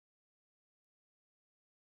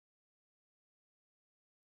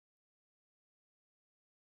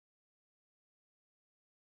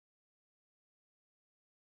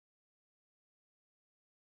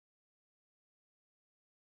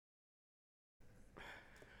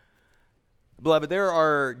Beloved, there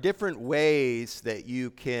are different ways that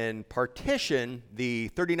you can partition the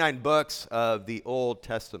 39 books of the Old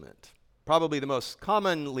Testament. Probably the most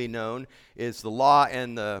commonly known is the Law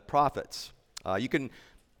and the Prophets. You can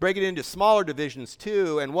break it into smaller divisions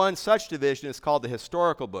too, and one such division is called the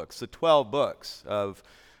historical books, the 12 books of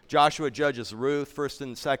Joshua, Judges, Ruth, 1st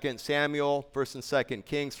and 2nd Samuel, 1st and 2nd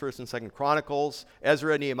Kings, 1st and 2nd Chronicles,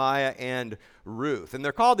 Ezra, Nehemiah, and Ruth. And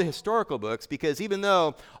they're called the historical books because even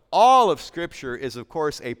though all of Scripture is, of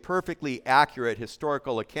course, a perfectly accurate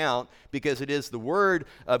historical account because it is the Word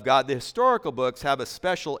of God, the historical books have a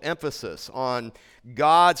special emphasis on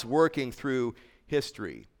God's working through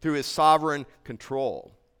history, through His sovereign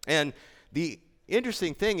control. And the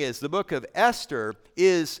interesting thing is the book of Esther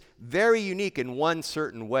is very unique in one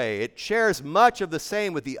certain way. It shares much of the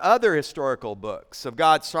same with the other historical books of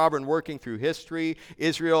God's sovereign working through history,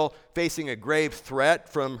 Israel facing a grave threat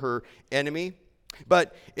from her enemy.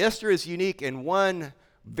 But Esther is unique in one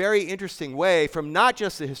very interesting way from not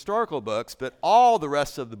just the historical books, but all the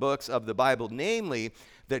rest of the books of the Bible, namely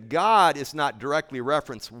that God is not directly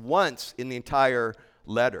referenced once in the entire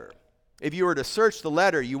letter. If you were to search the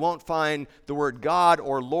letter, you won't find the word God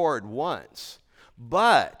or Lord once.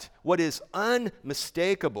 But what is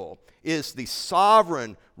unmistakable is the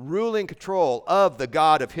sovereign ruling control of the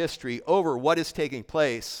God of history over what is taking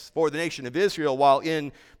place for the nation of Israel while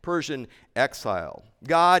in Persian exile.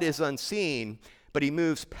 God is unseen, but He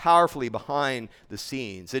moves powerfully behind the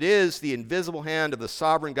scenes. It is the invisible hand of the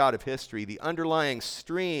sovereign God of history, the underlying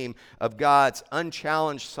stream of God's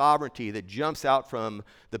unchallenged sovereignty that jumps out from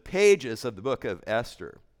the pages of the book of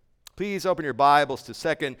Esther. Please open your Bibles to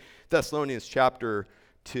 2 Thessalonians chapter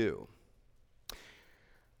 2.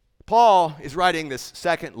 Paul is writing this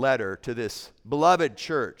second letter to this beloved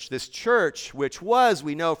church, this church which was,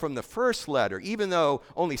 we know from the first letter, even though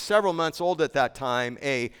only several months old at that time,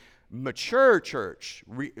 a mature church,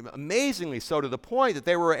 amazingly so, to the point that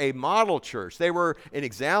they were a model church. They were an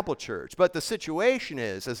example church. But the situation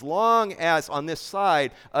is, as long as on this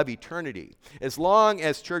side of eternity, as long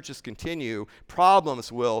as churches continue,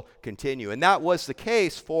 problems will continue. And that was the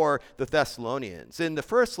case for the Thessalonians. In the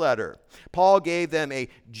first letter, Paul gave them a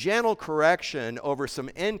gentle correction over some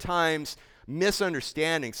end times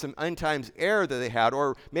misunderstanding, some end times error that they had,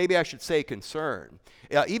 or maybe I should say concern.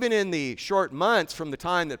 Even in the short months from the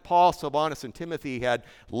time that Paul, Silvanus, and Timothy had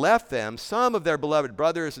left them, some of their beloved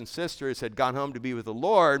brothers and sisters had gone home to be with the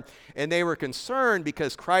Lord, and they were concerned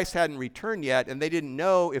because Christ hadn't returned yet, and they didn't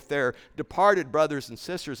know if their departed brothers and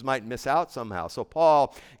sisters might miss out somehow. So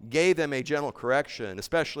Paul gave them a gentle correction,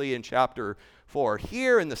 especially in chapter 4.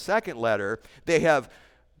 Here in the second letter, they have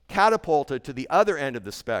catapulted to the other end of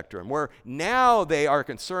the spectrum, where now they are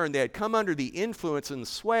concerned. They had come under the influence and the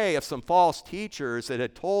sway of some false teachers that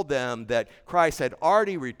had told them that Christ had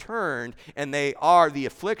already returned, and the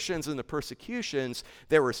afflictions and the persecutions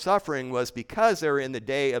they were suffering was because they were in the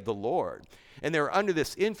day of the Lord. And they were under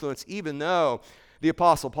this influence, even though the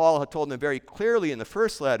Apostle Paul had told them very clearly in the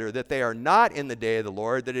first letter that they are not in the day of the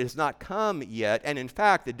Lord, that it has not come yet. And in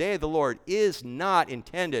fact, the day of the Lord is not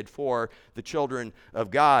intended for the children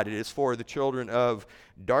of God. It is for the children of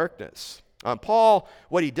darkness. Paul,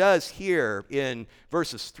 what he does here in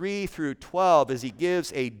verses 3 through 12 is he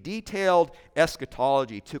gives a detailed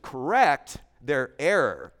eschatology to correct their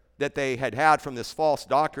error that they had from this false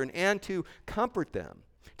doctrine and to comfort them,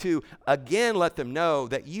 to again let them know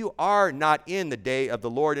that you are not in the day of the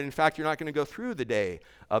Lord, and in fact, you're not going to go through the day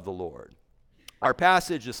of the Lord. Our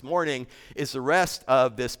passage this morning is the rest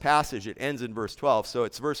of this passage. It ends in verse 12, so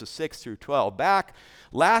it's verses 6 through 12. Back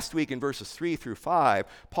last week in verses 3 through 5,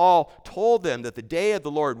 Paul told them that the day of the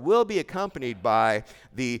Lord will be accompanied by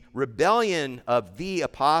the rebellion of the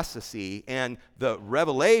apostasy and the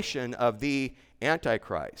revelation of the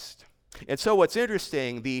Antichrist. And so what's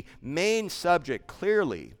interesting, the main subject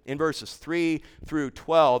clearly in verses 3 through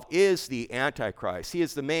 12 is the Antichrist. He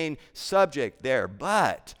is the main subject there,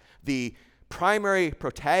 but the primary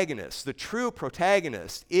protagonist, the true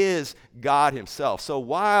protagonist, is God Himself. So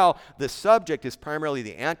while the subject is primarily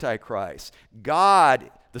the Antichrist,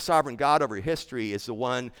 God, the sovereign God over history, is the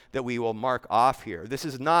one that we will mark off here. This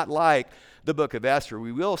is not like the book of Esther.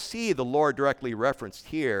 We will see the Lord directly referenced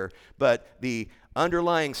here, but the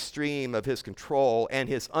underlying stream of His control and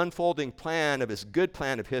His unfolding plan of His good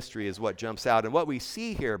plan of history is what jumps out. And what we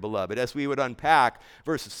see here, beloved, as we would unpack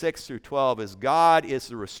verses 6 through 12, is God is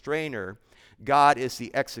the restrainer, God is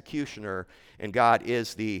the executioner, and God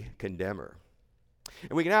is the condemner.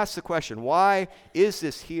 And we can ask the question, why is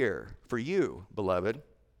this here for you, beloved?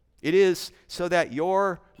 It is so that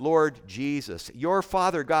your Lord Jesus, your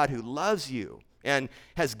Father God who loves you, and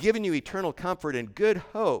has given you eternal comfort and good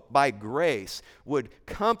hope by grace, would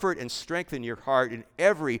comfort and strengthen your heart in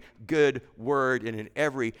every good word and in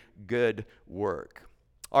every good work.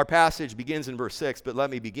 Our passage begins in verse 6, but let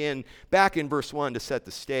me begin back in verse 1 to set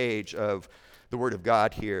the stage of the word of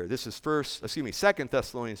God here. This is 2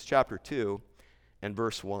 Thessalonians chapter 2 and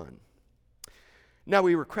verse 1. Now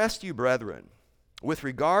we request you, brethren, with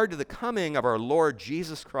regard to the coming of our Lord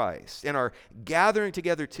Jesus Christ and our gathering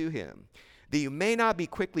together to him, that you may not be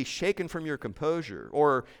quickly shaken from your composure,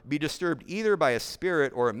 or be disturbed either by a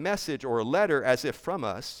spirit or a message or a letter as if from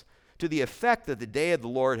us, to the effect that the day of the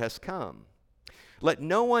Lord has come. Let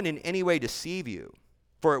no one in any way deceive you,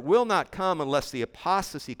 for it will not come unless the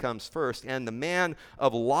apostasy comes first, and the man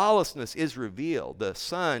of lawlessness is revealed, the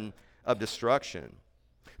son of destruction,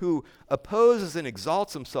 who opposes and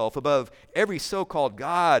exalts himself above every so-called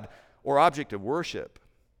God or object of worship,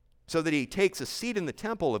 so that he takes a seat in the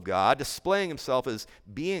temple of God, displaying himself as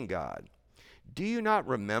being God. Do you not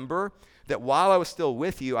remember that while I was still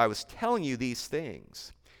with you, I was telling you these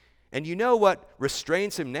things? And you know what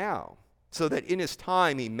restrains him now, so that in his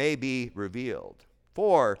time he may be revealed.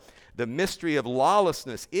 For the mystery of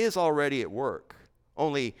lawlessness is already at work.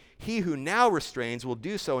 Only he who now restrains will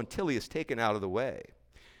do so until he is taken out of the way.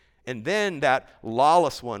 And then that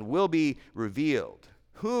lawless one will be revealed,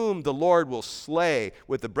 whom the Lord will slay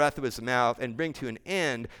with the breath of his mouth and bring to an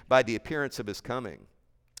end by the appearance of his coming.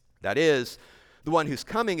 That is, the one whose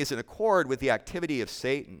coming is in accord with the activity of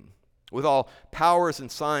Satan, with all powers and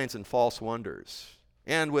signs and false wonders,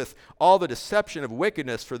 and with all the deception of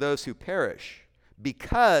wickedness for those who perish,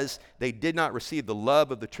 because they did not receive the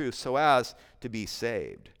love of the truth so as to be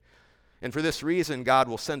saved. And for this reason, God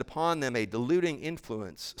will send upon them a deluding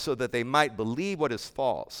influence, so that they might believe what is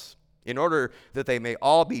false, in order that they may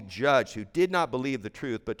all be judged who did not believe the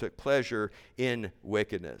truth, but took pleasure in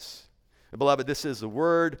wickedness. And beloved, this is the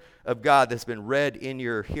word of God that's been read in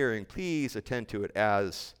your hearing. Please attend to it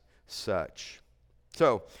as such.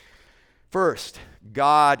 So, first,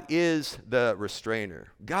 God is the restrainer.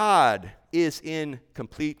 God is in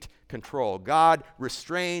complete control. God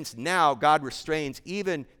restrains now. God restrains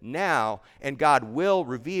even now, and God will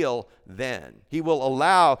reveal then. He will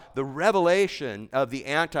allow the revelation of the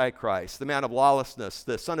Antichrist, the man of lawlessness,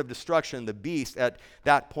 the son of destruction, the beast, at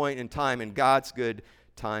that point in time in God's good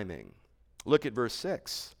timing. Look at verse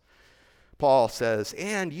 6. Paul says,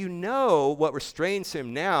 and you know what restrains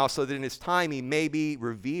him now, so that in his time he may be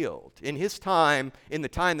revealed. In his time, in the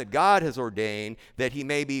time that God has ordained, that he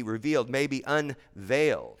may be revealed, may be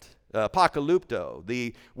unveiled. Apocalypto,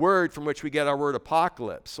 the word from which we get our word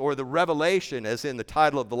apocalypse, or the revelation, as in the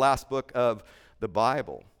title of the last book of the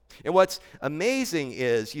Bible. And what's amazing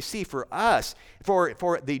is, you see, for us,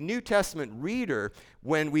 for the New Testament reader,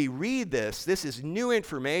 when we read this is new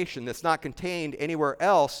information that's not contained anywhere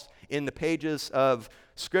else in the pages of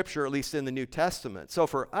Scripture, at least in the New Testament. So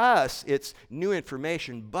for us, it's new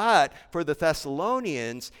information, but for the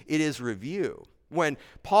Thessalonians, it is review. When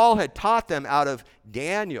Paul had taught them out of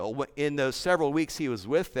Daniel in those several weeks he was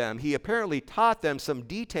with them, he apparently taught them some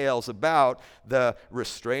details about the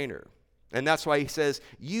restrainer. And that's why he says,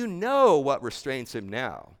 you know what restrains him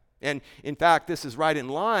now. And in fact, this is right in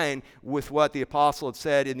line with what the apostle had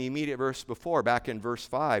said in the immediate verse before, back in verse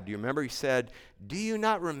 5. Do you remember? He said, do you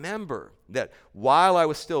not remember that while I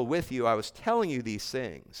was still with you, I was telling you these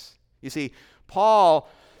things? You see, Paul,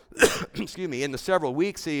 in the several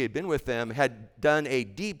weeks he had been with them, had done a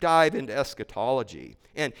deep dive into eschatology.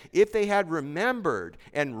 And if they had remembered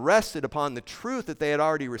and rested upon the truth that they had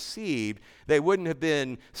already received, they wouldn't have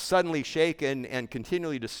been suddenly shaken and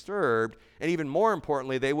continually disturbed. And even more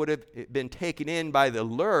importantly, they would have been taken in by the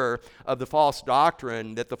lure of the false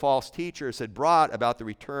doctrine that the false teachers had brought about the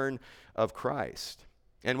return of Christ.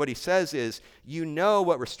 And what he says is, you know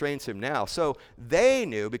what restrains him now. So they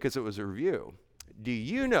knew, because it was a review. Do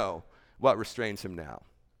you know what restrains him now?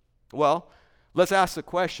 Well, let's ask the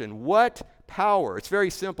question, what power? It's very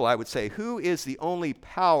simple, I would say. Who is the only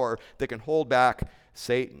power that can hold back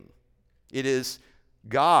Satan? It is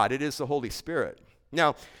God. It is the Holy Spirit.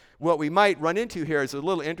 Now, what we might run into here is a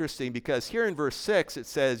little interesting, because here in verse 6 it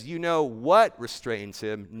says, you know what restrains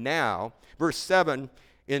him now. Verse 7,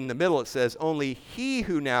 in the middle it says, only he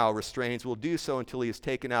who now restrains will do so until he is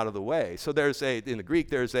taken out of the way. So in the Greek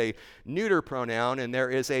there's a neuter pronoun and there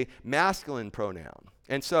is a masculine pronoun.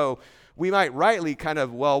 And so we might rightly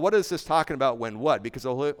what is this talking about when what? Because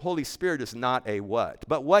the Holy Spirit is not a what.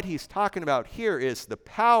 But what he's talking about here is the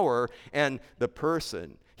power and the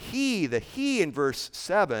person. The he in verse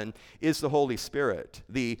 7 is the Holy Spirit.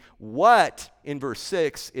 The what in verse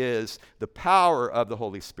 6 is the power of the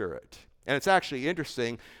Holy Spirit. And it's actually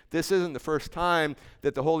interesting, this isn't the first time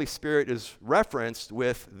that the Holy Spirit is referenced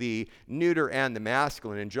with the neuter and the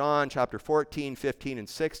masculine. In John chapter 14, 15, and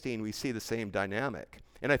 16, we see the same dynamic.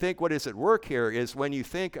 And I think what is at work here is when you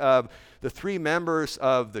think of the three members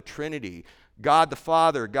of the Trinity, God the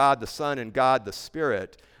Father, God the Son, and God the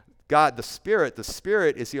Spirit, the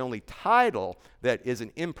Spirit is the only title that is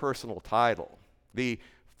an impersonal title. The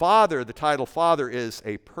Father, the title Father, is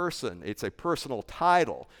a person. It's a personal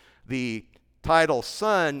title. The title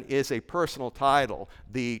Son is a personal title.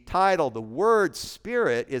 The word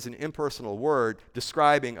Spirit is an impersonal word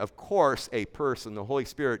describing, of course, a person. The Holy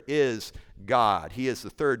Spirit is God. He is the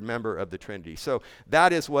third member of the Trinity. So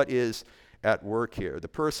that is what is at work here, the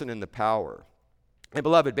person and the power. And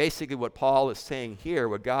beloved, basically what Paul is saying here,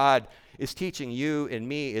 what God is teaching you and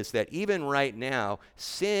me, is that even right now,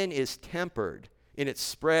 sin is tempered in its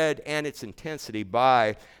spread and its intensity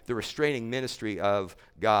by the restraining ministry of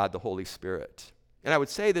God, the Holy Spirit. And I would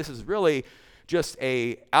say this is really just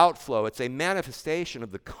an outflow. It's a manifestation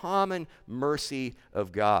of the common mercy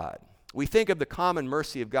of God. We think of the common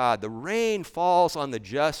mercy of God. The rain falls on the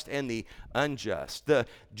just and the unjust. The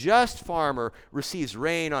just farmer receives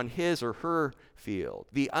rain on his or her field.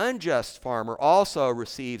 The unjust farmer also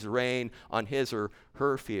receives rain on his or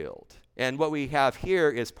her field. And what we have here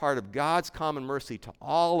is part of God's common mercy to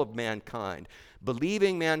all of mankind.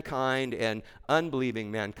 Believing mankind and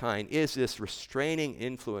unbelieving mankind is this restraining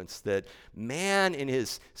influence that man in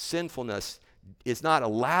his sinfulness is not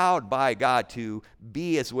allowed by God to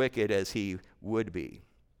be as wicked as he would be.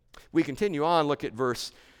 We continue on, look at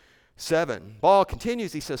verse 7. Paul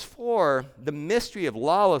continues, he says, "For the mystery of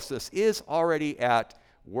lawlessness is already at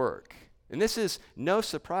work." And this is no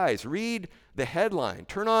surprise. Read the headline.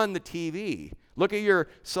 Turn on the TV. Look at your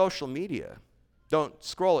social media. Don't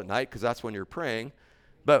scroll at night because that's when you're praying.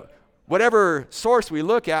 But whatever source we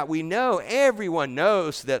look at, we know, everyone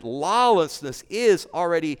knows that lawlessness is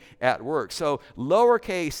already at work. So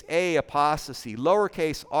lowercase a apostasy,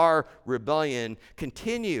 lowercase r rebellion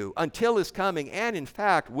continue until his coming, and in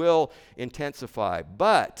fact will intensify.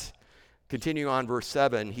 But continue on verse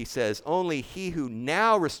 7, he says, "Only he who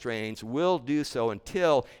now restrains will do so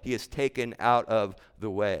until he is taken out of the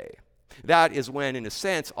way." That is when, in a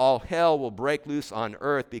sense, all hell will break loose on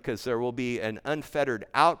earth, because there will be an unfettered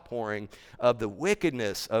outpouring of the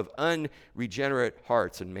wickedness of unregenerate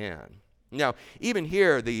hearts in man. Now, even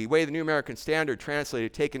here, the way the New American Standard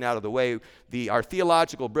translated "taken out of the way," our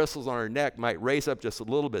theological bristles on our neck might raise up just a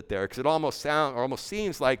little bit there, because it almost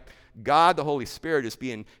seems like God, the Holy Spirit, is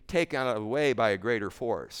being taken out of the way by a greater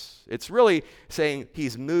force. It's really saying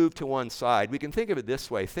he's moved to one side. We can think of it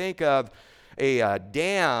this way. Think of a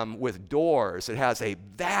dam with doors. It has a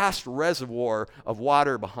vast reservoir of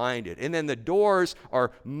water behind it. And then the doors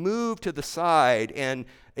are moved to the side, and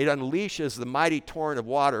it unleashes the mighty torrent of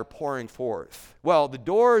water pouring forth. Well, the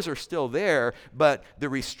doors are still there, but the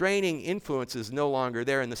restraining influence is no longer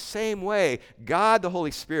there. In the same way, God, the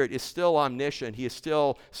Holy Spirit, is still omniscient. He is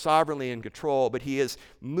still sovereignly in control, but he is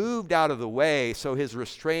moved out of the way, so his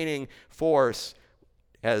restraining force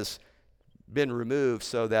has been removed,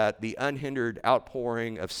 so that the unhindered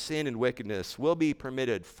outpouring of sin and wickedness will be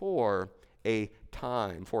permitted for a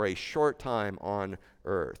short time on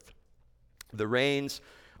earth. The reins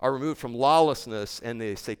are removed from lawlessness, and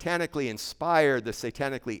the satanically inspired, the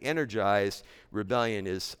satanically energized rebellion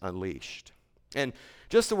is unleashed. And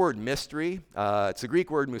just the word mystery, it's the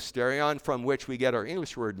Greek word mysterion, from which we get our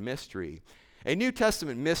English word mystery. A New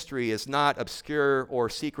Testament mystery is not obscure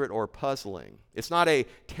or secret or puzzling. It's not a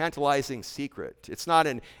tantalizing secret. It's not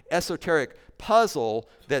an esoteric puzzle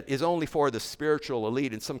that is only for the spiritual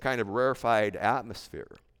elite in some kind of rarefied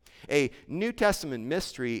atmosphere. A New Testament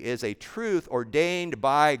mystery is a truth ordained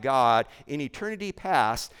by God in eternity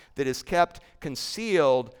past that is kept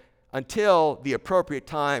concealed until the appropriate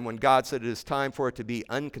time, when God said it is time for it to be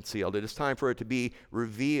unconcealed. It is time for it to be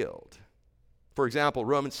revealed. For example,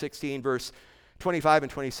 Romans 16, verse 25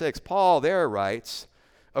 and 26, Paul there writes,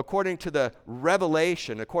 "According to the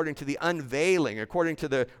revelation, according to the unveiling, according to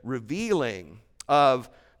the revealing of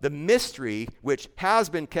the mystery which has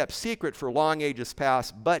been kept secret for long ages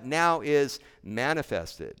past, but now is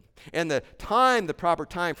manifested." And the proper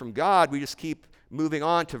time from God, we just keep moving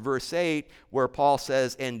on to verse 8, where Paul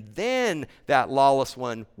says, "And then that lawless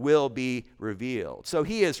one will be revealed." So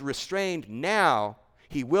he is restrained now,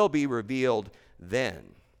 he will be revealed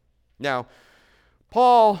then. Now,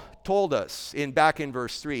 Paul told us back in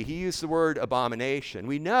verse 3, he used the word abomination.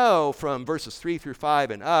 We know from verses 3 through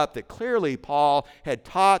 5 and up that clearly Paul had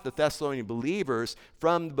taught the Thessalonian believers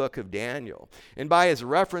from the book of Daniel. And by his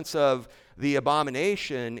reference of the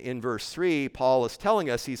abomination in verse 3, Paul is telling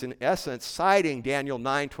us, he's in essence citing Daniel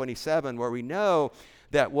 9:27, where we know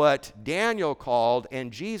that what Daniel called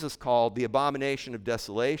and Jesus called the abomination of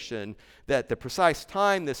desolation, that the precise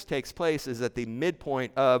time this takes place is at the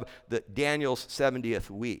midpoint of Daniel's 70th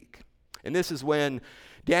week. And this is when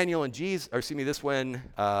the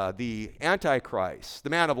Antichrist, the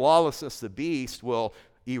man of lawlessness, the beast, will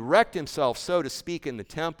erect himself, so to speak, in the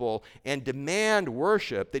temple and demand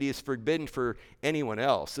worship that he is forbidden for anyone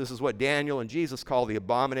else. This is what Daniel and Jesus call the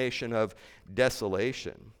abomination of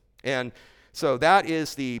desolation. And so that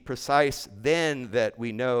is the precise then that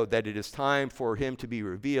we know that it is time for him to be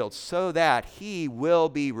revealed, so that he will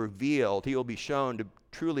be revealed. He will be shown to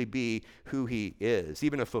truly be who he is,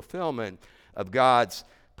 even a fulfillment of God's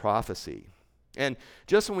prophecy. And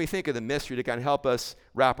just when we think of the mystery, to kind of help us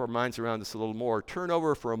wrap our minds around this a little more, turn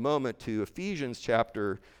over for a moment to Ephesians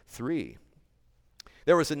chapter 3.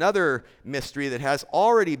 There was another mystery that has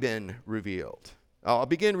already been revealed. I'll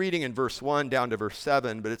begin reading in verse 1 down to verse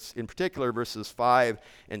 7, but it's in particular verses 5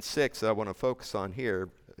 and 6 that I want to focus on here.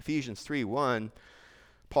 Ephesians 3:1,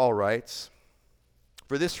 Paul writes,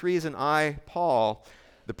 "For this reason I, Paul,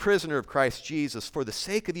 the prisoner of Christ Jesus, for the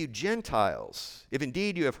sake of you Gentiles, if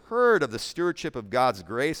indeed you have heard of the stewardship of God's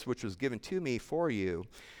grace which was given to me for you,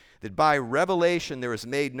 that by revelation there was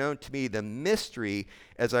made known to me the mystery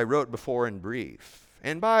as I wrote before in brief.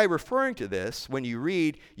 And by referring to this, when you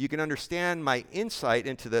read, you can understand my insight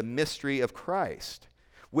into the mystery of Christ,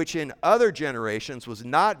 which in other generations was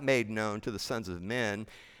not made known to the sons of men,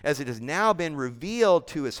 as it has now been revealed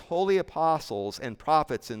to his holy apostles and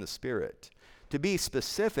prophets in the Spirit. To be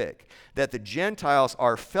specific, that the Gentiles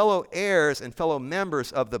are fellow heirs and fellow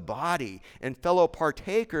members of the body and fellow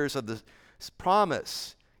partakers of the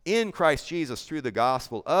promise in Christ Jesus through the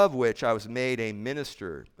gospel, of which I was made a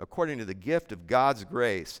minister according to the gift of God's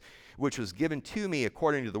grace, which was given to me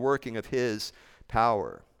according to the working of his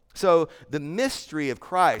power." So the mystery of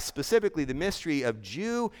Christ, specifically the mystery of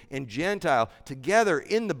Jew and Gentile together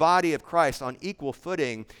in the body of Christ on equal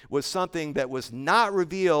footing, was something that was not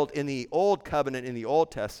revealed in the Old Covenant in the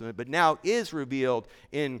Old Testament, but now is revealed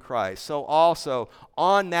in Christ. So also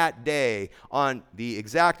on that day, on the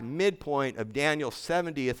exact midpoint of Daniel's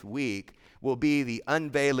 70th week, will be the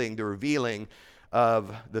unveiling, the revealing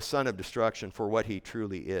of the Son of Destruction for what he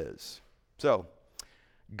truly is. So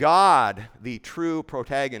God, the true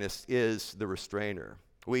protagonist, is the restrainer.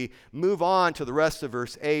 We move on to the rest of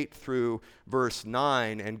verse 8 through verse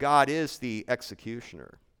 9, and God is the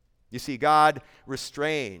executioner. You see, God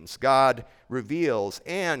restrains, God reveals,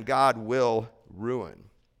 and God will ruin.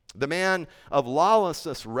 The man of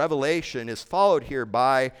lawlessness revelation is followed here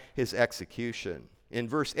by his execution. In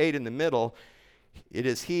verse 8 in the middle, it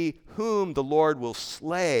is he whom the Lord will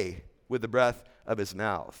slay with the breath of his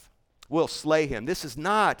mouth. Will slay him. This is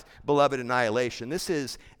not, beloved, annihilation. This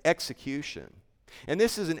is execution. And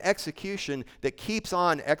this is an execution that keeps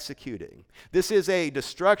on executing. This is a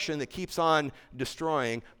destruction that keeps on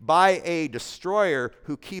destroying by a destroyer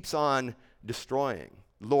who keeps on destroying,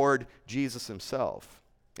 Lord Jesus himself.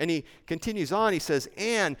 And he continues on, he says,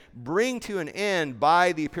 and bring to an end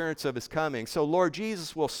by the appearance of his coming. So Lord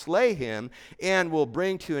Jesus will slay him and will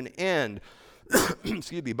bring to an end,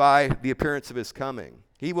 by the appearance of his coming.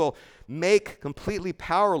 He will make completely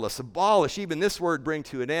powerless, abolish. Even this word, bring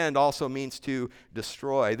to an end, also means to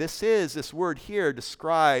destroy. This word here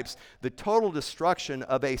describes the total destruction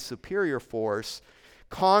of a superior force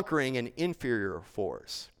conquering an inferior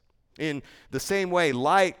force. In the same way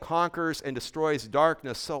light conquers and destroys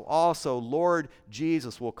darkness, so also Lord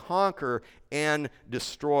Jesus will conquer and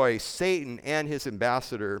destroy Satan and his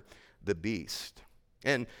ambassador, the beast.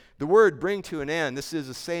 And the word bring to an end, this is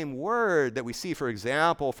the same word that we see, for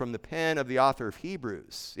example, from the pen of the author of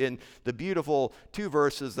Hebrews. In the beautiful two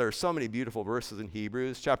verses, there are so many beautiful verses in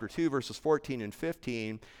Hebrews. Chapter 2, verses 14 and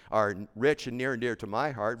 15 are rich and near and dear to my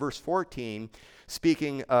heart. Verse 14,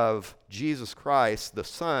 speaking of Jesus Christ, the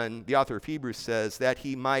Son, the author of Hebrews says that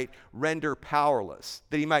he might render powerless,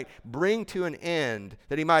 that he might bring to an end,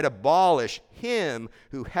 that he might abolish him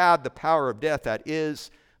who had the power of death, that is,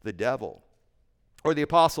 the devil. Or the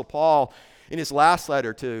Apostle Paul, in his last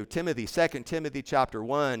letter to Timothy, 2 Timothy chapter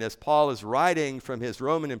 1, as Paul is writing from his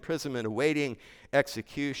Roman imprisonment awaiting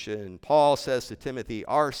execution, Paul says to Timothy,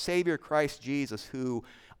 our Savior Christ Jesus, who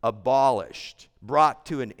abolished, brought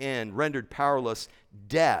to an end, rendered powerless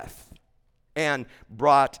death, and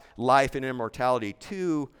brought life and immortality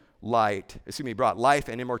to light, brought life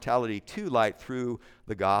and immortality to light through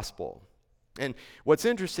the gospel. And what's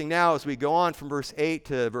interesting now as we go on from verse 8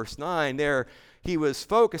 to verse 9, there he was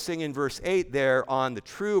focusing in verse 8 there on the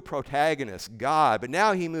true protagonist, God. But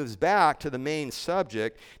now he moves back to the main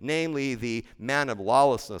subject, namely the man of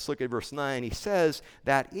lawlessness. Look at verse 9. He says,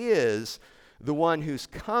 that is, the one whose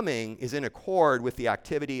coming is in accord with the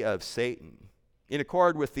activity of Satan, in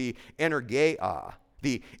accord with the energeia,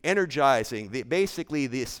 the energizing. Basically,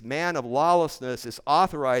 this man of lawlessness is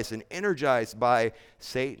authorized and energized by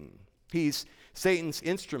Satan. He's Satan's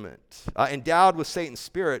instrument, endowed with Satan's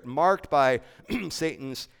spirit, marked by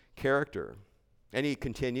Satan's character. And he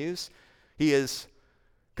continues, he is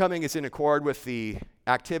coming is in accord with the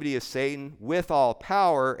activity of Satan, with all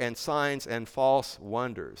power and signs and false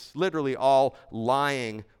wonders. Literally all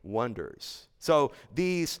lying wonders. So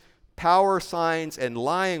these power, signs, and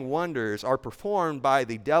lying wonders are performed by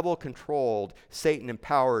the devil-controlled,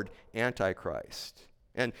 Satan-empowered Antichrist.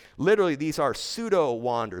 And literally, these are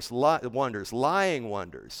pseudo-wonders, lying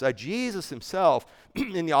wonders. Jesus himself,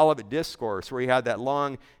 in the Olivet Discourse, where he had that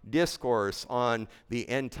long discourse on the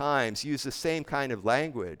end times, used the same kind of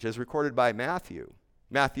language as recorded by Matthew.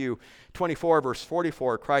 Matthew 24, verse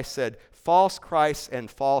 44, Christ said, false Christs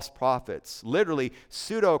and false prophets, literally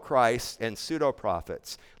pseudo-Christs and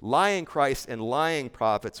pseudo-prophets, lying Christs and lying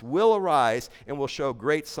prophets will arise and will show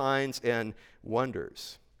great signs and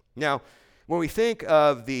wonders. Now, when we think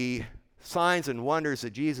of the signs and wonders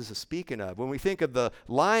that Jesus is speaking of, when we think of the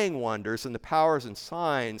lying wonders and the powers and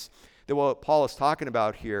signs that what Paul is talking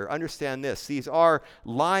about here, understand this. These are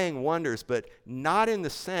lying wonders, but not in the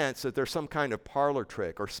sense that they're some kind of parlor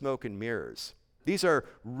trick or smoke and mirrors. These are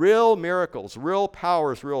real miracles, real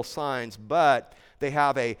powers, real signs, but they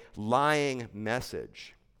have a lying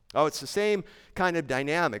message. Oh, it's the same kind of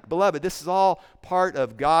dynamic. Beloved, this is all part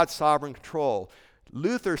of God's sovereign control.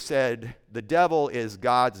 Luther said the devil is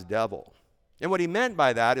God's devil. And what he meant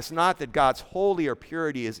by that is not that God's holy or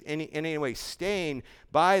purity is in any way stained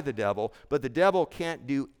by the devil, but the devil can't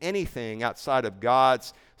do anything outside of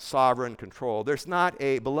God's sovereign control. There's not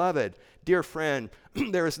a, beloved, dear friend,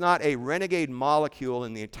 there is not a renegade molecule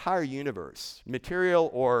in the entire universe,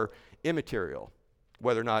 material or immaterial.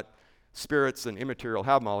 Whether or not spirits and immaterial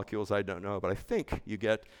have molecules, I don't know, but I think you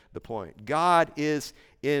get the point. God is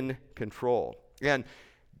in control. And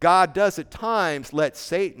God does at times let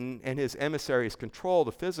Satan and his emissaries control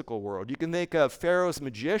the physical world. You can think of Pharaoh's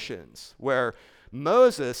magicians, where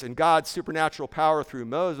Moses and God's supernatural power through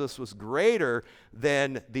Moses was greater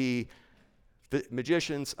than the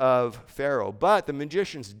magicians of Pharaoh. But the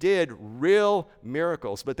magicians did real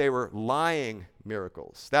miracles, but they were lying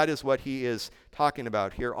miracles. That is what he is talking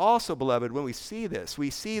about here. Also, beloved, when we see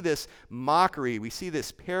this mockery, we see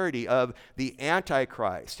this parody of the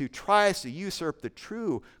Antichrist who tries to usurp the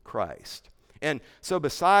true Christ. And so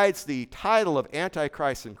besides the title of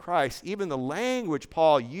Antichrist and Christ, even the language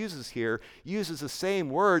Paul uses here uses the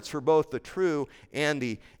same words for both the true and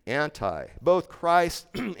the anti. Both Christ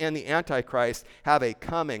and the Antichrist have a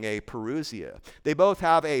coming, a parousia. They both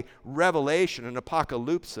have a revelation, an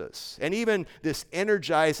apocalypsis. And even this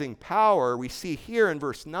energizing power, we see here in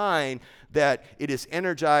verse 9 that it is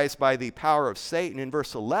energized by the power of Satan. In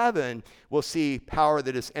verse 11, we'll see power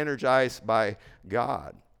that is energized by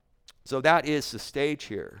God. So that is the stage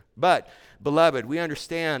here. But, beloved, we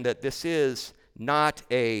understand that this is not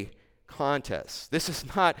a contest. This is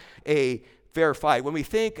not a fair fight. When we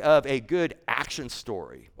think of a good action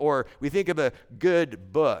story, or we think of a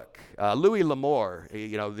good book, Louis L'Amour,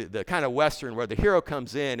 the kind of Western where the hero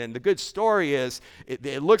comes in, and the good story is,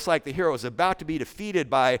 it looks like the hero is about to be defeated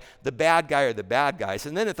by the bad guy or the bad guys,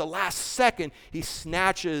 and then at the last second, he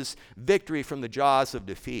snatches victory from the jaws of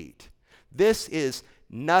defeat. This is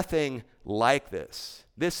nothing like this.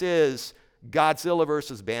 This is Godzilla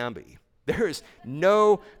versus Bambi. There is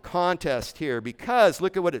no contest here because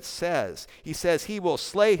look at what it says. He says he will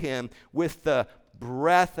slay him with the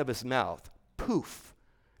breath of his mouth. Poof.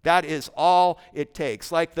 That is all it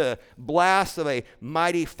takes. Like the blast of a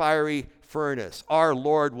mighty fiery furnace, our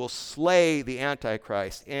Lord will slay the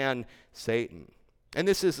Antichrist and Satan. And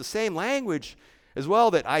this is the same language as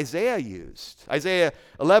well that Isaiah used. Isaiah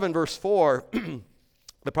 11 verse 4,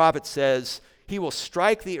 the prophet says, he will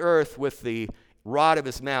strike the earth with the rod of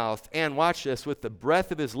his mouth, and watch this, with the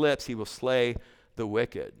breath of his lips he will slay the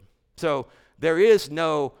wicked. So there is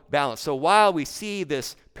no balance. So while we see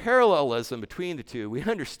this parallelism between the two, we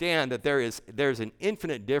understand that there's an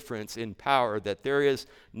infinite difference in power, that there is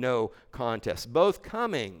no contest. Both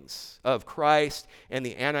comings of Christ and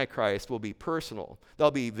the Antichrist will be personal.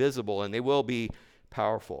 They'll be visible, and they will be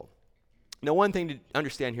powerful. Now, one thing to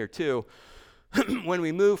understand here too, when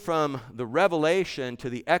we move from the revelation to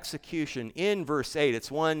the execution in verse 8, it's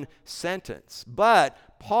one sentence. But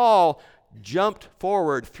Paul jumped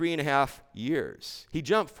forward 3.5 years. He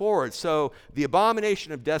jumped forward. So the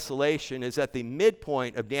abomination of desolation is at the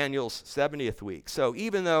midpoint of Daniel's 70th week. So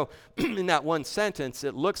even though in that one sentence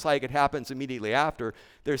it looks like it happens immediately after,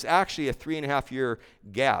 there's actually a 3.5 year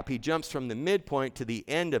gap. He jumps from the midpoint to the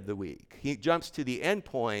end of the week. He jumps to the end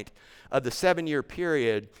point of the 7-year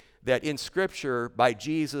period that in Scripture by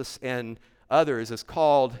Jesus and others is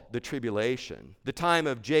called the tribulation, the time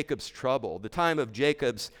of Jacob's trouble, the time of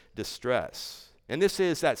Jacob's distress. And this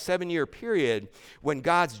is that 7-year period when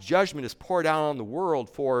God's judgment is poured out on the world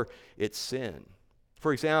for its sin.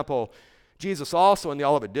 For example, Jesus also in the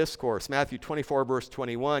Olivet Discourse, Matthew 24, verse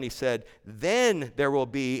 21, he said, "Then there will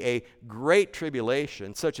be a great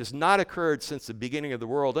tribulation, such as not occurred since the beginning of the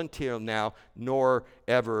world until now, nor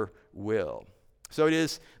ever will." So it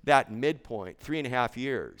is that midpoint, 3.5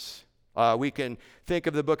 years. We can think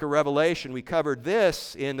of the book of Revelation. We covered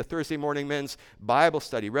this in the Thursday morning men's Bible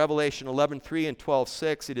study. Revelation 11:3 and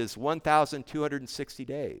 12:6. It is 1,260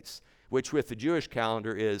 days, which with the Jewish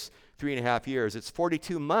calendar is 3.5 years. It's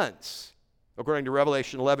 42 months, according to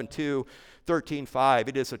Revelation 11:2, 13:5.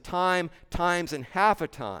 It is a time, times, and half a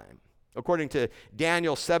time, according to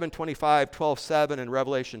Daniel 7:25, 12:7, and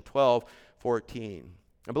Revelation 12:14.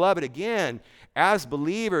 And beloved, again, as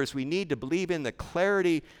believers, we need to believe in the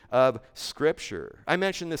clarity of Scripture. I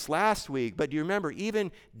mentioned this last week, but do you remember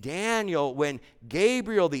even Daniel, when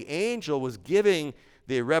Gabriel the angel was giving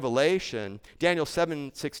the revelation, Daniel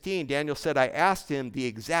 7:16, Daniel said, "I asked him the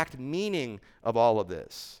exact meaning of all of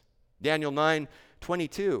this." Daniel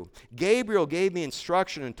 9:22, Gabriel gave me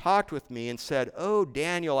instruction and talked with me and said, "Oh,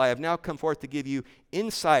 Daniel, I have now come forth to give you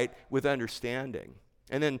insight with understanding."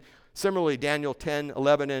 And then similarly, Daniel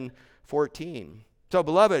 10:11 and 14. So,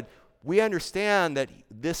 beloved, we understand that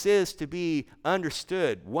this is to be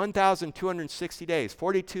understood. 1,260 days,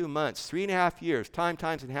 42 months, 3.5 years, time,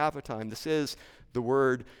 times, and half a time. This is the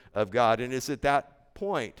Word of God. And it's at that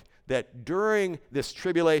point that during this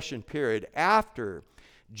tribulation period, after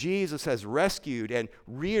Jesus has rescued and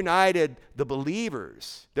reunited the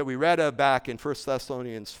believers that we read of back in 1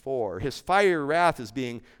 Thessalonians 4, his fiery wrath is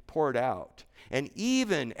being poured out. And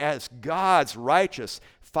even as God's righteous,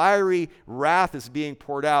 fiery wrath is being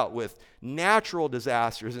poured out with natural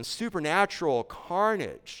disasters and supernatural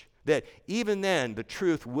carnage, that even then the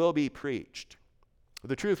truth will be preached.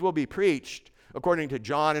 The truth will be preached, according to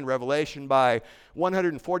John in Revelation, by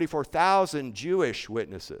 144,000 Jewish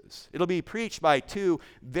witnesses. It'll be preached by 2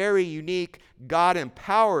 very unique,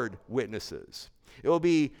 God-empowered witnesses. It will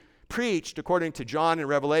be preached, according to John in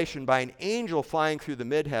Revelation, by an angel flying through the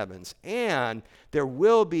mid-heavens. And there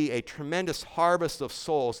will be a tremendous harvest of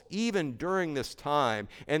souls even during this time.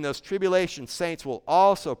 And those tribulation saints will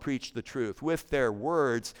also preach the truth with their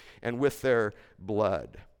words and with their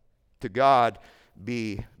blood. To God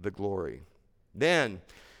be the glory. Then,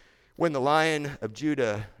 when the Lion of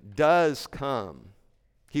Judah does come,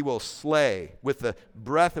 he will slay with the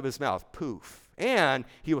breath of his mouth, poof, and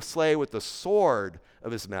he will slay with the sword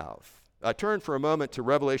of his mouth. Turn for a moment to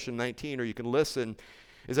Revelation 19, or you can listen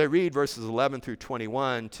as I read verses 11 through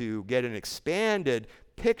 21 to get an expanded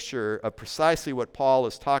picture of precisely what Paul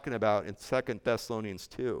is talking about in 2 Thessalonians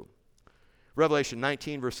 2. Revelation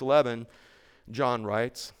 19, verse 11, John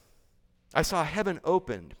writes, "I saw heaven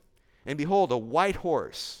opened, and behold, a white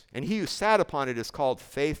horse, and he who sat upon it is called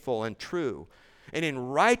Faithful and True, and in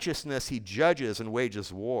righteousness he judges and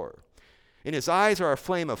wages war. In his eyes are a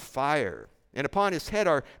flame of fire, and upon his head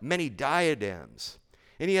are many diadems.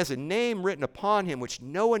 And he has a name written upon him which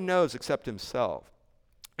no one knows except himself.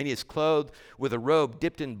 And he is clothed with a robe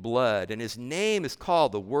dipped in blood, and his name is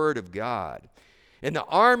called the Word of God. And the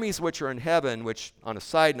armies which are in heaven," which, on a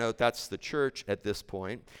side note, that's the church at this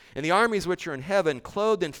point, "and the armies which are in heaven,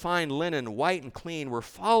 clothed in fine linen, white and clean, were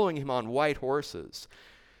following him on white horses.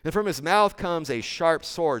 And from his mouth comes a sharp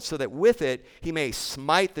sword, so that with it he may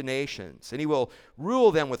smite the nations. And he will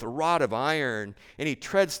rule them with a rod of iron, and he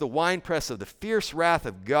treads the winepress of the fierce wrath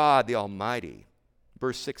of God the Almighty."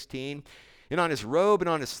 Verse 16, "And on his robe and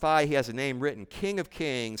on his thigh he has a name written, King of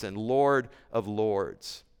Kings and Lord of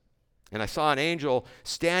Lords. And I saw an angel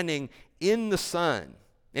standing in the sun,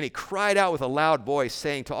 and he cried out with a loud voice,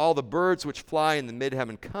 saying to all the birds which fly in the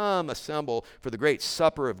midheaven, Come, assemble for the great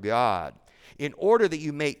supper of God, in order that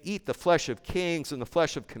you may eat the flesh of kings and the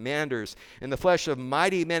flesh of commanders and the flesh of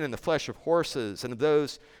mighty men and the flesh of horses and of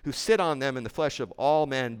those who sit on them and the flesh of all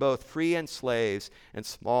men, both free and slaves and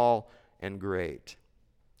small and great.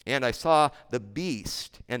 And I saw the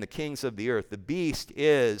beast and the kings of the earth." The beast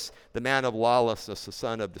is the man of lawlessness, the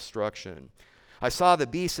son of destruction. "I saw the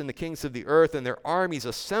beast and the kings of the earth and their armies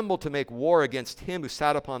assembled to make war against him who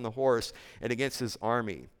sat upon the horse and against his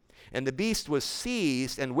army. And the beast was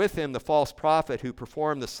seized, and with him the false prophet who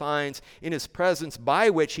performed the signs in his presence, by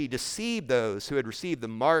which he deceived those who had received the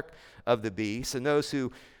mark of the beast and those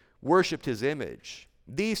who worshipped his image.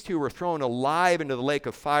 These two were thrown alive into the lake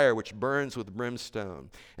of fire, which burns with brimstone.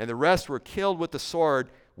 And the rest were killed with the sword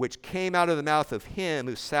which came out of the mouth of him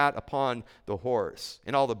who sat upon the horse.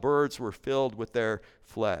 And all the birds were filled with their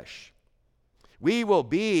flesh. We will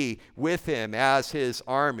be with him as his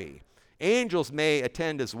army. Angels may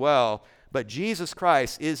attend as well, but Jesus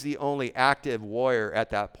Christ is the only active warrior at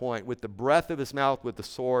that point, with the breath of his mouth, with the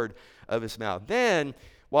sword of his mouth. Then,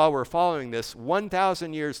 while we're following this,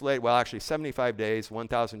 1,000 years later, well, actually 75 days,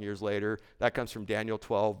 1,000 years later, that comes from Daniel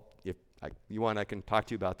 12. If you want, I can talk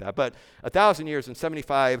to you about that. But 1,000 years and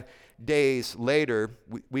 75 days later,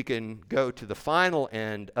 we can go to the final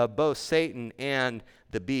end of both Satan and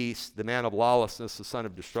the beast, the man of lawlessness, the son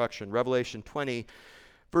of destruction. Revelation 20,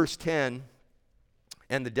 verse 10.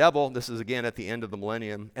 And the devil, this is again at the end of the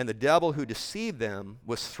millennium, and the devil who deceived them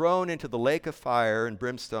was thrown into the lake of fire and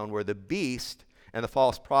brimstone, where the beast and the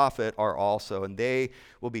false prophet are also, and they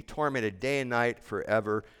will be tormented day and night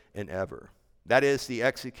forever and ever. That is the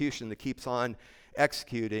execution that keeps on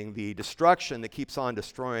executing, the destruction that keeps on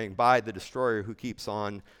destroying by the destroyer who keeps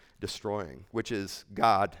on destroying, which is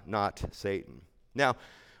God, not Satan. Now,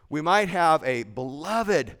 we might have a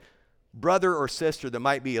beloved brother or sister that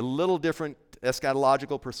might be a little different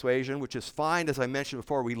eschatological persuasion, which is fine. As I mentioned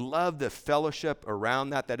before, we love the fellowship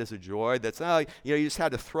around that. That is a joy. That's, you just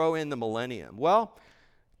had to throw in the millennium. Well,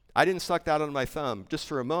 I didn't suck that on my thumb. Just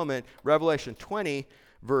for a moment, Revelation 20,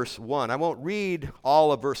 verse 1. I won't read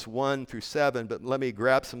all of verse 1 through 7, but let me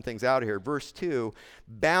grab some things out of here. Verse 2,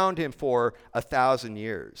 bound him for 1,000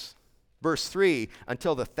 years. Verse 3,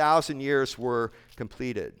 until the 1,000 years were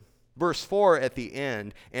completed. Verse 4 at the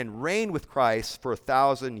end, and reigned with Christ for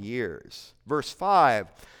 1,000 years. Verse 5,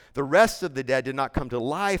 the rest of the dead did not come to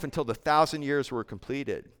life until the 1,000 years were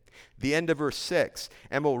completed. The end of verse 6,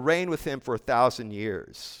 and will reign with him for 1,000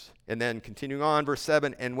 years. And then continuing on, verse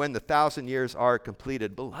 7, and when the 1,000 years are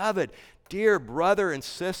completed. Beloved, dear brother and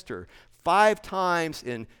sister, 5 times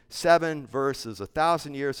in 7 verses,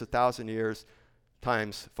 1,000 years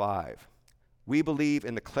times 5. We believe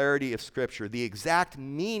in the clarity of Scripture, the exact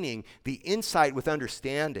meaning, the insight with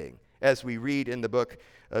understanding, as we read in the book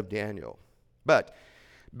of Daniel. But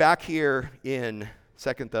back here in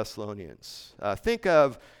 2 Thessalonians, think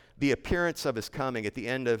of the appearance of his coming at the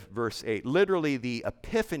end of verse 8. Literally the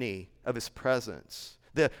epiphany of his presence,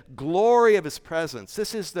 the glory of his presence.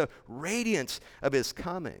 This is the radiance of his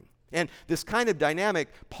coming. And this kind of dynamic,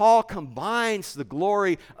 Paul combines the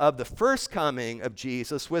glory of the first coming of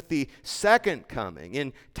Jesus with the second coming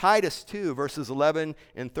in Titus 2, verses 11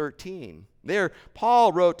 and 13. There,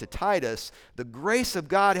 Paul wrote to Titus, the grace of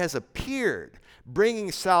God has appeared, bringing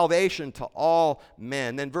salvation to all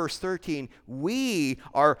men. Then verse 13, we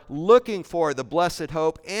are looking for the blessed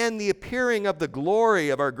hope and the appearing of the glory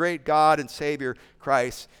of our great God and Savior,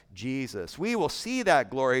 Christ Jesus. We will see that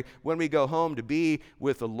glory when we go home to be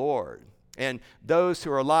with the Lord. And those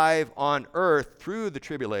who are alive on earth through the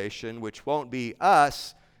tribulation, which won't be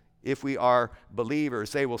us if we are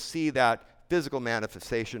believers, they will see that physical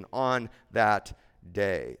manifestation on that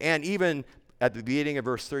day. And even at the beginning of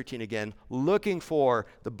verse 13 again, looking for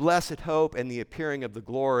the blessed hope and the appearing of the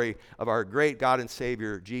glory of our great God and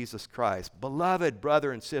Savior, Jesus Christ. Beloved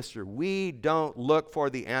brother and sister, we don't look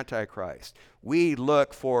for the Antichrist. We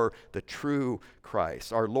look for the true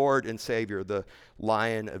Christ, our Lord and Savior, the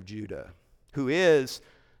Lion of Judah, who is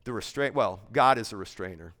the restraint. Well, God is a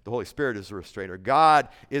restrainer. The Holy Spirit is a restrainer. God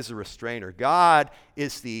is a restrainer. God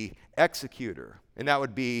is the executor, and that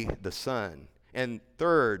would be the Son. And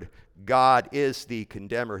third, God is the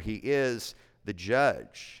condemner. He is the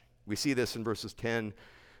judge. We see this in verses 10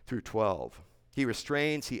 through 12. He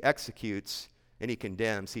restrains, he executes, and he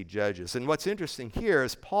condemns, he judges. And what's interesting here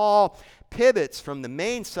is Paul pivots from the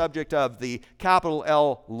main subject of the capital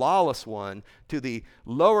L lawless one to the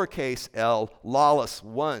lowercase l lawless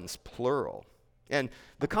ones, plural. And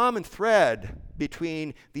the common thread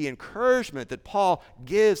between the encouragement that Paul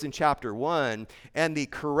gives in chapter 1 and the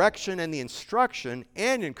correction and the instruction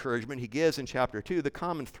and encouragement he gives in chapter 2, the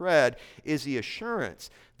common thread is the assurance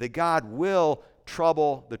that God will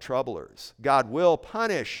trouble the troublers. God will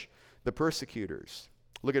punish the persecutors.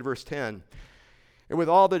 Look at verse 10. And with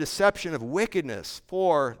all the deception of wickedness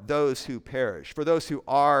for those who perish, for those who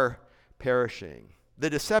are perishing. The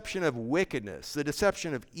deception of wickedness, the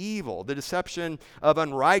deception of evil, the deception of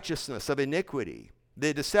unrighteousness, of iniquity.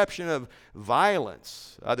 the deception of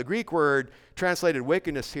violence. The Greek word translated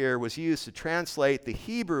wickedness here was used to translate the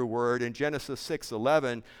Hebrew word in Genesis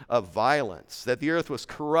 6:11 of violence, that the earth was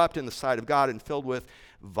corrupt in the sight of God and filled with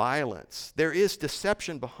violence. There is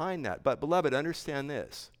deception behind that. But beloved, understand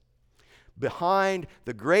this. Behind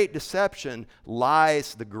the great deception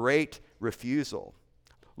lies the great refusal.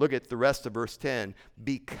 Look at the rest of verse 10.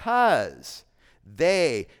 Because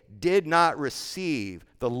they did not receive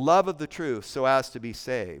the love of the truth so as to be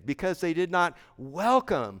saved. Because they did not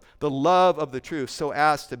welcome the love of the truth so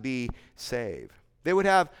as to be saved. They would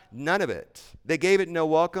have none of it. They gave it no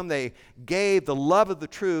welcome. They gave the love of the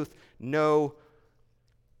truth no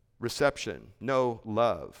reception, no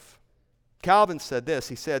love. Calvin said this.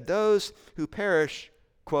 He said, those who perish,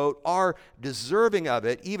 quote, are deserving of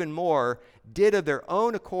it even more, did of their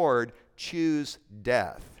own accord choose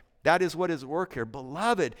death. That is what is at work here.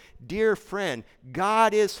 Beloved, dear friend,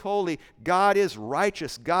 God is holy, God is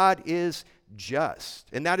righteous, God is just.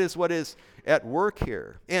 And that is what is at work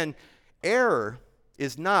here. And error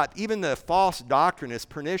is not, even the false doctrine, as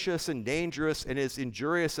pernicious and dangerous and as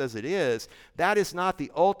injurious as it is, that is not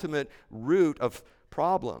the ultimate root of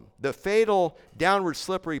problem. The fatal downward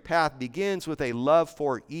slippery path begins with a love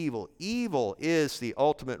for evil. Evil is the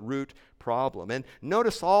ultimate root problem. And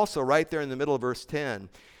notice also right there in the middle of verse 10,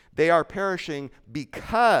 they are perishing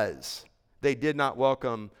because they did not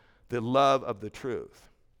welcome the love of the truth.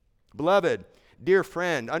 Beloved, dear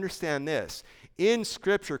friend, understand this. In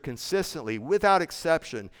Scripture, consistently, without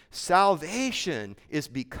exception, salvation is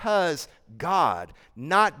because God,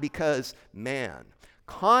 not because man.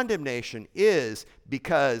 Condemnation is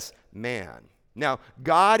because man. Now,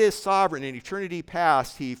 God is sovereign. In eternity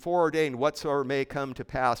past, he foreordained whatsoever may come to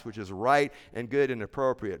pass, which is right and good and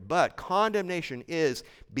appropriate. But condemnation is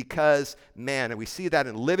because man. And we see that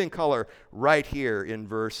in living color right here in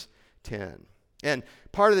verse 10. And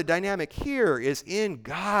part of the dynamic here is in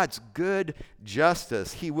God's good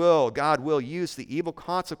justice. God will use the evil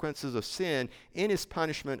consequences of sin in his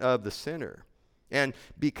punishment of the sinner. And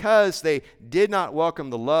because they did not welcome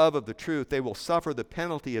the love of the truth, they will suffer the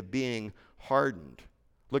penalty of being hardened.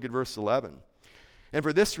 Look at verse 11. And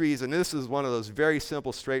for this reason, this is one of those very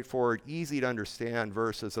simple, straightforward, easy to understand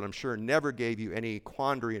verses that I'm sure never gave you any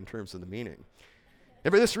quandary in terms of the meaning.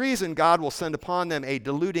 And for this reason, God will send upon them a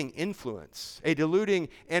deluding influence, a deluding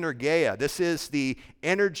energeia. This is the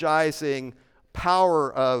energizing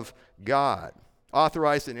power of God,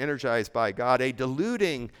 authorized and energized by God, a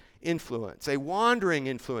deluding influence, a wandering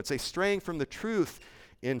influence, a straying from the truth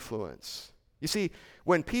influence. You see,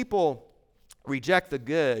 when people reject the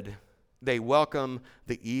good, they welcome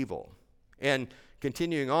the evil. And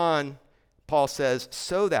continuing on, Paul says,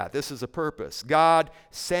 so that, this is a purpose, God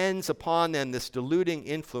sends upon them this deluding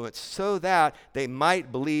influence so that they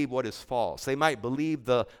might believe what is false. They might believe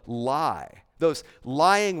the lie, those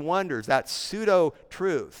lying wonders, that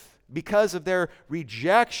pseudo-truth. Because of their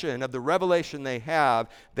rejection of the revelation they have,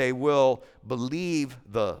 they will believe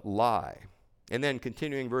the lie. And then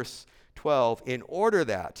continuing verse 12, in order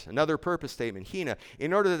that, another purpose statement, Hina,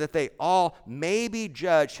 in order that they all may be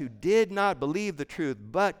judged who did not believe the truth,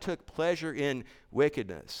 but took pleasure in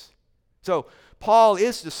wickedness. So Paul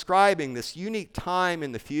is describing this unique time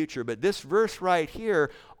in the future, but this verse right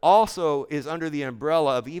here also is under the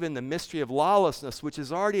umbrella of even the mystery of lawlessness, which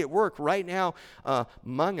is already at work right now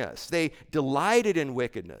among us. They delighted in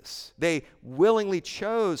wickedness. They willingly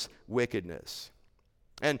chose wickedness.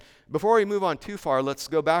 And before we move on too far, let's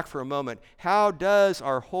go back for a moment. How does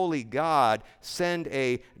our holy God send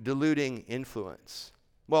a deluding influence?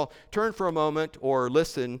 Well, turn for a moment or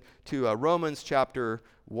listen to Romans chapter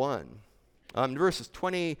 1. Verses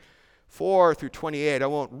 24 through 28. I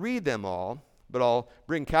won't read them all, but I'll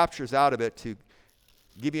bring captures out of it to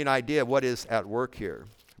give you an idea of what is at work here.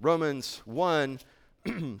 Romans 1,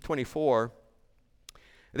 24.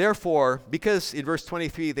 Therefore, because in verse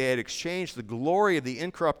 23 they had exchanged the glory of the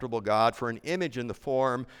incorruptible God for an image in the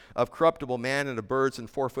form of corruptible man and of birds and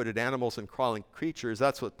four-footed animals and crawling creatures,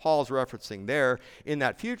 that's what Paul's referencing there. In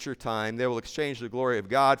that future time, they will exchange the glory of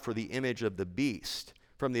God for the image of the beast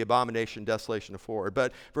from the abomination, desolation of forward.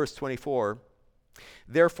 But verse 24,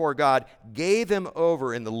 therefore God gave them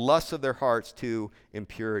over in the lusts of their hearts to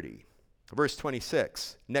impurity. Verse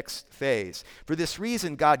 26, next phase. For this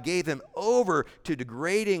reason, God gave them over to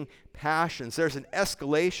degrading passions. There's an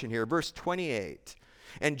escalation here. Verse 28.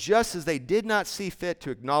 And just as they did not see fit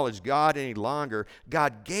to acknowledge God any longer,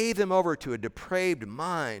 God gave them over to a depraved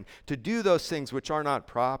mind to do those things which are not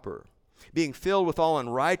proper, being filled with all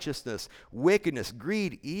unrighteousness, wickedness,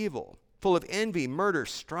 greed, evil, full of envy, murder,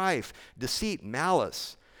 strife, deceit,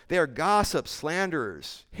 malice. They are gossips,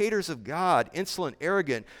 slanderers, haters of God, insolent,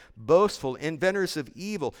 arrogant, boastful, inventors of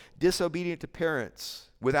evil, disobedient to parents,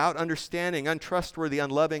 without understanding, untrustworthy,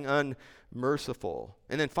 unloving, unmerciful.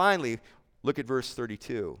 And then finally, look at verse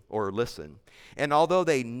 32, or listen. And although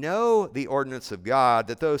they know the ordinance of God,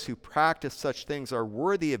 that those who practice such things are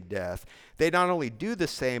worthy of death, they not only do the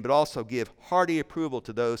same, but also give hearty approval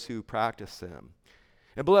to those who practice them.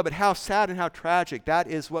 And beloved, how sad and how tragic that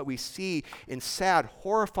is what we see in sad,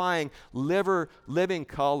 horrifying, living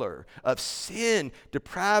color of sin,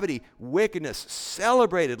 depravity, wickedness,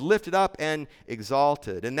 celebrated, lifted up, and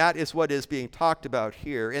exalted. And that is what is being talked about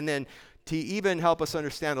here. And then to even help us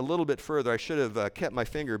understand a little bit further, I should have kept my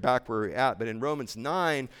finger back where we're at, but in Romans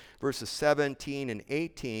 9, verses 17 and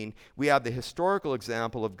 18, we have the historical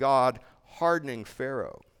example of God hardening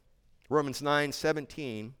Pharaoh. Romans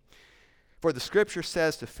 9:17. For the scripture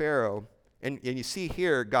says to Pharaoh, and you see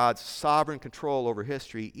here God's sovereign control over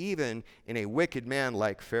history, even in a wicked man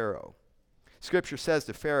like Pharaoh. Scripture says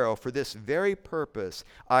to Pharaoh, for this very purpose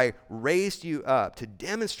I raised you up to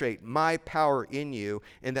demonstrate my power in you,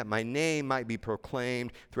 and that my name might be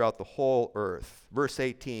proclaimed throughout the whole earth. Verse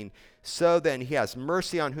 18, so then he has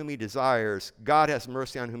mercy on whom he desires. God has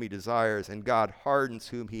mercy on whom he desires, and God hardens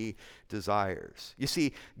whom he desires. You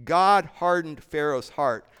see, God hardened Pharaoh's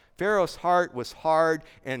heart. Pharaoh's heart was hard,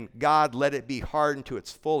 and God let it be hardened to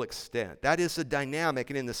its full extent. That is the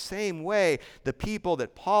dynamic. And in the same way, the people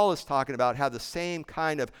that Paul is talking about have the same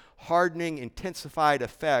kind of hardening, intensified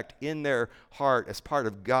effect in their heart as part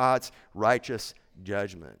of God's righteous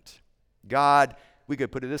judgment. God, we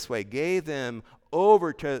could put it this way, gave them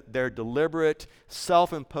over to their deliberate,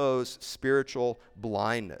 self-imposed spiritual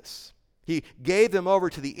blindness. He gave them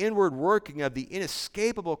over to the inward working of the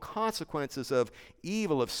inescapable consequences of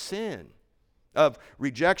evil, of sin, of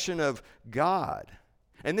rejection of God.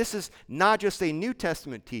 And this is not just a New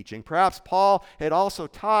Testament teaching. Perhaps Paul had also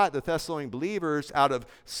taught the Thessalonian believers out of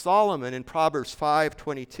Solomon in Proverbs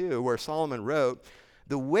 5:22, where Solomon wrote,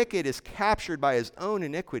 the wicked is captured by his own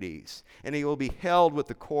iniquities, and he will be held with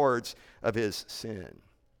the cords of his sin.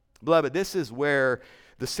 Beloved, this is where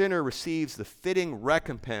the sinner receives the fitting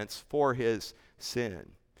recompense for his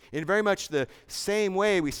sin. In very much the same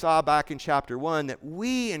way we saw back in chapter 1 that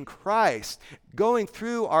we in Christ, going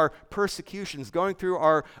through our persecutions, going through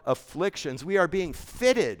our afflictions, we are being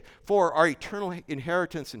fitted for our eternal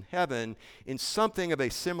inheritance in heaven in something of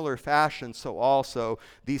a similar fashion. So also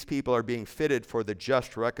these people are being fitted for the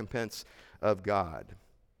just recompense of God.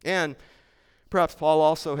 And perhaps Paul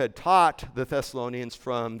also had taught the Thessalonians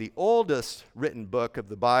from the oldest written book of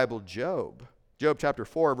the Bible, Job. Job chapter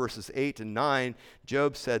 4, verses 8 and 9,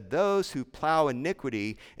 Job said, those who plow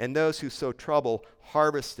iniquity and those who sow trouble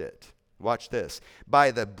harvest it. Watch this. By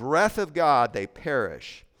the breath of God they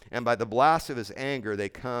perish, and by the blast of his anger they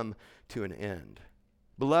come to an end.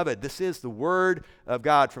 Beloved, this is the word of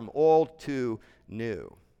God from old to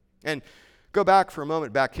new. And go back for a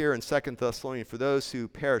moment back here in 2 Thessalonians, for those who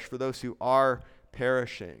perish, for those who are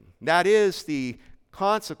perishing. That is the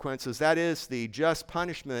consequences, that is the just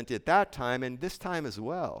punishment at that time and this time as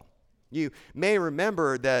well. You may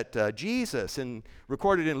remember that Jesus,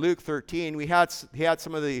 recorded in Luke 13, he had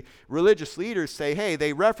some of the religious leaders say, hey,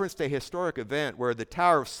 they referenced a historic event where the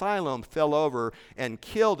Tower of Siloam fell over and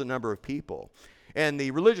killed a number of people. And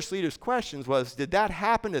the religious leaders' questions was, did that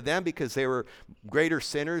happen to them because they were greater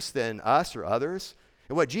sinners than us or others?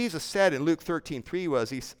 And what Jesus said in Luke 13:3 was,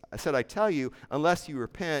 he said, I tell you, unless you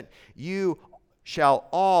repent, you shall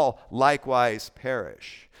all likewise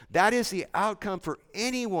perish. That is the outcome for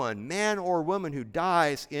anyone, man or woman, who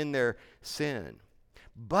dies in their sin.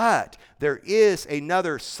 But there is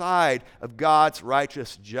another side of God's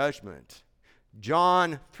righteous judgment.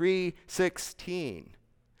 John 3:16.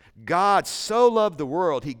 God so loved the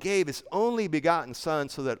world, he gave his only begotten Son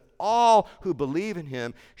so that all who believe in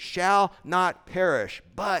him shall not perish,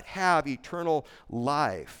 but have eternal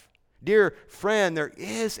life. Dear friend, there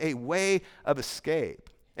is a way of escape.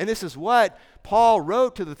 And this is what Paul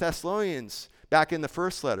wrote to the Thessalonians back in the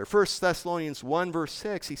first letter. 1 Thessalonians 1 verse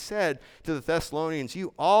 6, he said to the Thessalonians,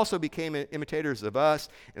 you also became imitators of us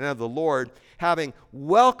and of the Lord, having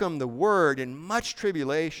welcomed the word in much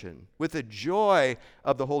tribulation with the joy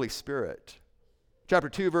of the Holy Spirit. Chapter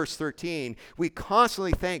 2 verse 13, we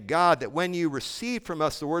constantly thank God that when you received from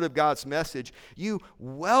us the word of God's message, you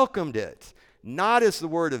welcomed it, not as the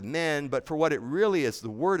word of men, but for what it really is, the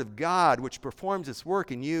word of God, which performs its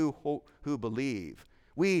work in you who believe.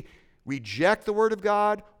 We reject the word of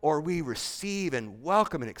God, or we receive and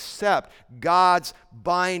welcome and accept God's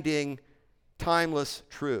binding, timeless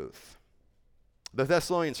truth. The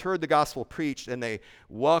Thessalonians heard the gospel preached and they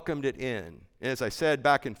welcomed it in. And as I said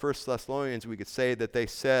back in 1 Thessalonians, we could say that they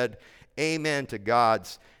said amen to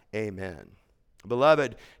God's amen.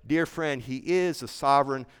 Beloved, dear friend, he is the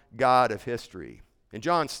sovereign God of history. And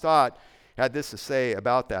John Stott had this to say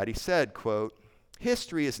about that. He said, quote,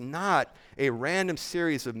 "History is not a random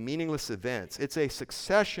series of meaningless events. It's a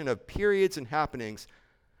succession of periods and happenings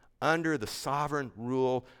under the sovereign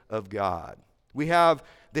rule of God." We have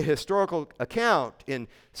the historical account in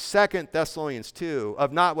 2 Thessalonians 2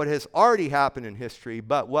 of not what has already happened in history,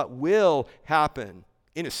 but what will happen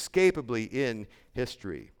inescapably in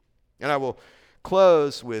history. And I will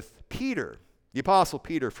close with Peter, the Apostle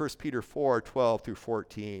Peter, 1 Peter 4:12 through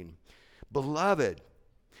 14. "Beloved,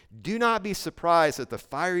 do not be surprised at the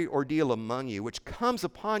fiery ordeal among you, which comes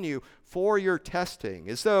upon you for your testing,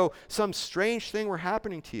 as though some strange thing were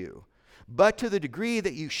happening to you. But to the degree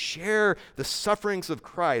that you share the sufferings of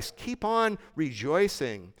Christ, keep on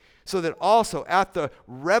rejoicing, so that also at the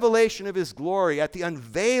revelation of his glory, at the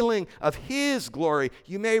unveiling of his glory,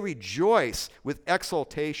 you may rejoice with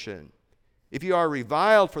exultation. If you are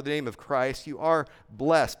reviled for the name of Christ, you are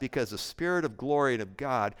blessed, because the Spirit of glory and of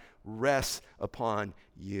God rests upon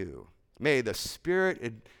you." May the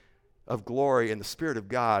Spirit of glory and the Spirit of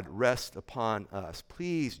God rest upon us.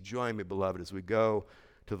 Please join me, beloved, as we go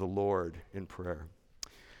to the Lord in prayer.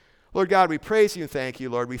 Lord God, we praise you and thank you,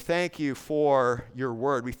 Lord. We thank you for your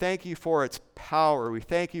word. We thank you for its power. We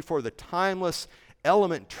thank you for the timeless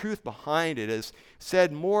element, truth behind it. As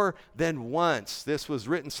said more than once, this was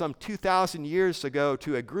written some 2,000 years ago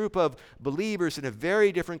to a group of believers in a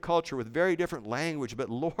very different culture with very different language. But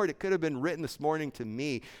Lord, it could have been written this morning to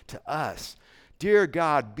me, to us. Dear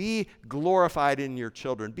God, be glorified in your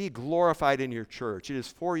children. Be glorified in your church. It is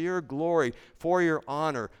for your glory, for your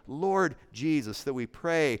honor, Lord Jesus, that we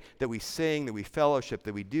pray, that we sing, that we fellowship,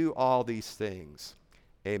 that we do all these things.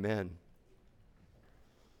 Amen.